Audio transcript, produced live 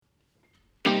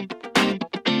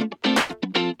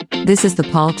This is the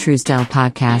Paul Truesdell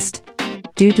Podcast.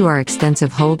 Due to our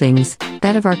extensive holdings,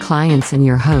 that of our clients and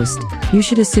your host, you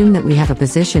should assume that we have a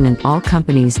position in all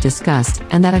companies discussed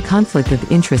and that a conflict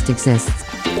of interest exists.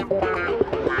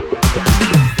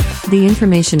 The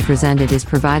information presented is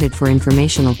provided for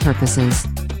informational purposes.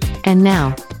 And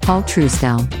now, Paul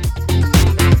Truesdell.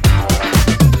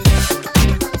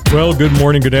 Well, good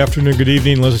morning, good afternoon, good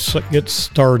evening. Let's get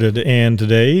started. And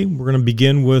today we're going to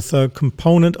begin with a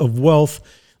component of wealth,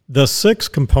 the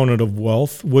sixth component of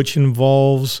wealth, which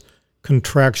involves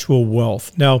contractual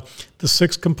wealth. Now, the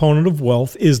sixth component of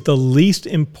wealth is the least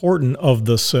important of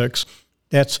the six.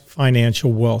 That's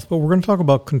financial wealth. But we're going to talk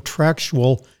about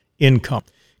contractual income.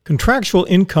 Contractual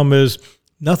income is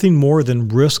nothing more than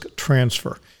risk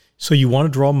transfer. So you want to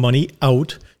draw money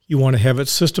out, you want to have it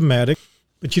systematic,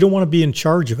 but you don't want to be in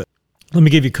charge of it. Let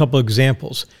me give you a couple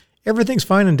examples. Everything's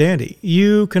fine and dandy.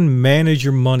 You can manage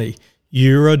your money.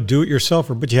 You're a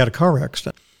do-it-yourselfer, but you had a car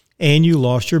accident and you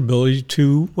lost your ability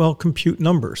to, compute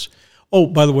numbers. Oh,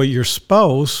 by the way, your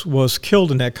spouse was killed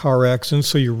in that car accident,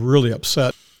 so you're really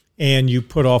upset. And you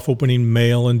put off opening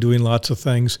mail and doing lots of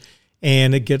things,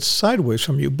 and it gets sideways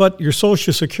from you. But your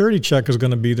Social Security check is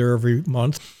going to be there every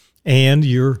month, and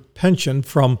your pension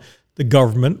from the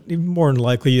government, even more than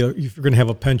likely, if you're going to have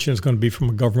a pension, it's going to be from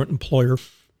a government employer.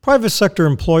 Private sector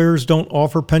employers don't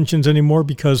offer pensions anymore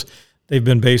because they've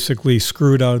been basically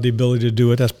screwed out of the ability to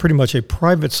do it. That's pretty much a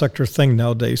private sector thing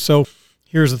nowadays. So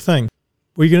here's the thing.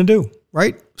 What are you going to do,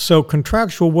 right? So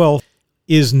contractual wealth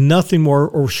is nothing more,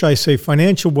 or should I say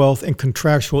financial wealth and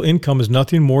contractual income is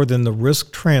nothing more than the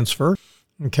risk transfer,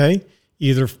 okay?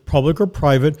 Either public or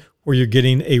private, where you're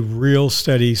getting a real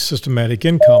steady systematic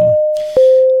income.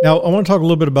 Now, I want to talk a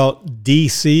little bit about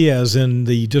D.C., as in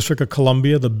the District of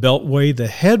Columbia, the Beltway, the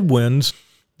headwinds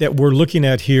that we're looking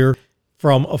at here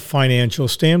from a financial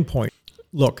standpoint.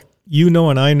 Look, you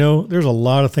know and I know there's a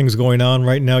lot of things going on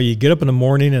right now. You get up in the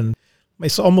morning and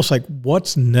it's almost like,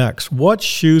 what's next? What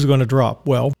shoe's going to drop?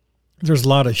 Well, there's a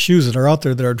lot of shoes that are out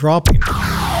there that are dropping.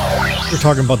 We're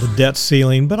talking about the debt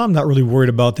ceiling, but I'm not really worried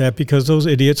about that because those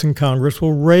idiots in Congress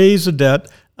will raise the debt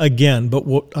again. But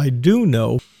what I do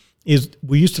know is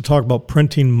we used to talk about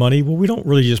printing money. Well, we don't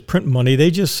really just print money.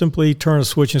 They just simply turn a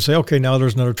switch and say, okay, now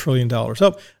there's another $1 trillion. Oh,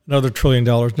 another $1 trillion,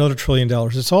 another $1 trillion.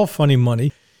 It's all funny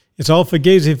money. It's all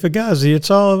fugazi.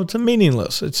 It's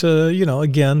meaningless. It's,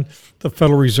 again, the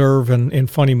Federal Reserve and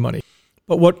funny money.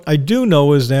 But what I do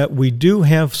know is that we do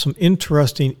have some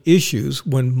interesting issues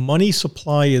when money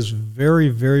supply is very,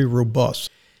 very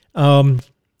robust. And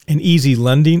easy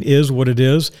lending is what it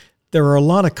is. There are a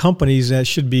lot of companies that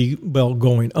should be,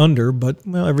 going under, but,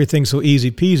 everything's so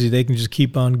easy peasy, they can just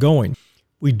keep on going.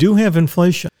 We do have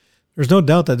inflation. There's no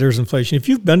doubt that there's inflation. If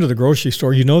you've been to the grocery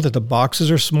store, you know that the boxes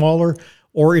are smaller,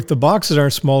 or if the boxes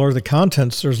aren't smaller, the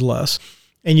contents, there's less,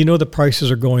 and you know the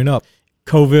prices are going up.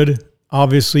 COVID,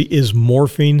 obviously, is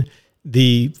morphing.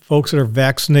 The folks that are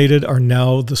vaccinated are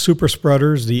now the super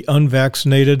spreaders, the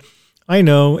unvaccinated. I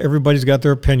know everybody's got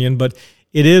their opinion, but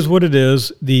it is what it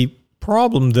is. The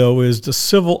problem, though, is the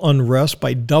civil unrest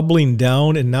by doubling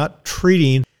down and not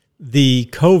treating the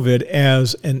COVID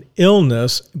as an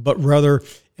illness, but rather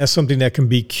as something that can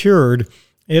be cured.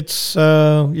 It's,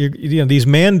 these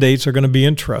mandates are going to be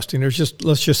interesting.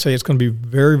 Let's just say it's going to be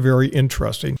very, very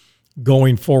interesting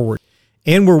going forward.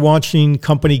 And we're watching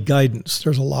company guidance.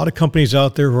 There's a lot of companies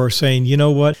out there who are saying, you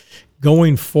know what,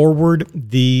 going forward,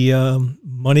 the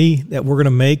money that we're going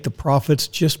to make, the profits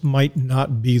just might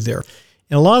not be there.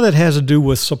 And a lot of that has to do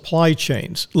with supply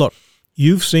chains. Look,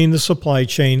 you've seen the supply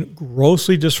chain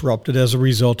grossly disrupted as a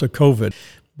result of COVID,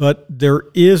 but there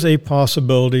is a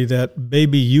possibility that,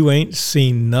 baby, you ain't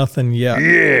seen nothing yet.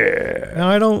 Yeah. Now,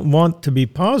 I don't want to be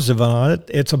positive on it.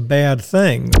 It's a bad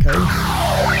thing, okay?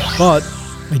 But,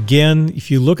 again,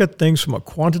 if you look at things from a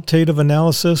quantitative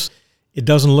analysis, it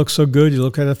doesn't look so good. You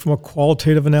look at it from a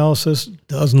qualitative analysis, it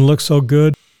doesn't look so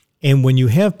good. And when you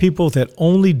have people that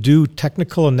only do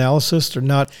technical analysis, they're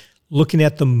not looking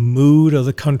at the mood of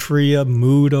the country, a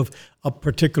mood of a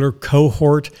particular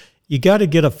cohort, you got to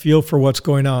get a feel for what's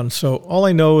going on. So all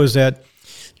I know is that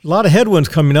a lot of headwinds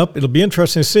coming up. It'll be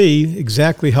interesting to see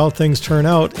exactly how things turn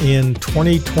out in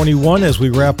 2021 as we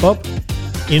wrap up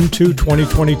into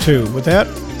 2022. With that,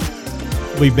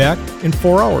 we'll be back in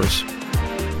 4 hours.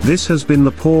 This has been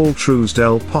the Paul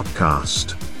Truesdell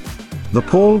Podcast. The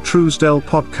Paul Truesdell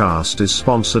Podcast is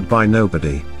sponsored by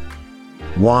nobody.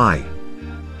 Why?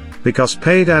 Because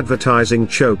paid advertising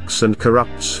chokes and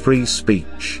corrupts free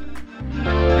speech.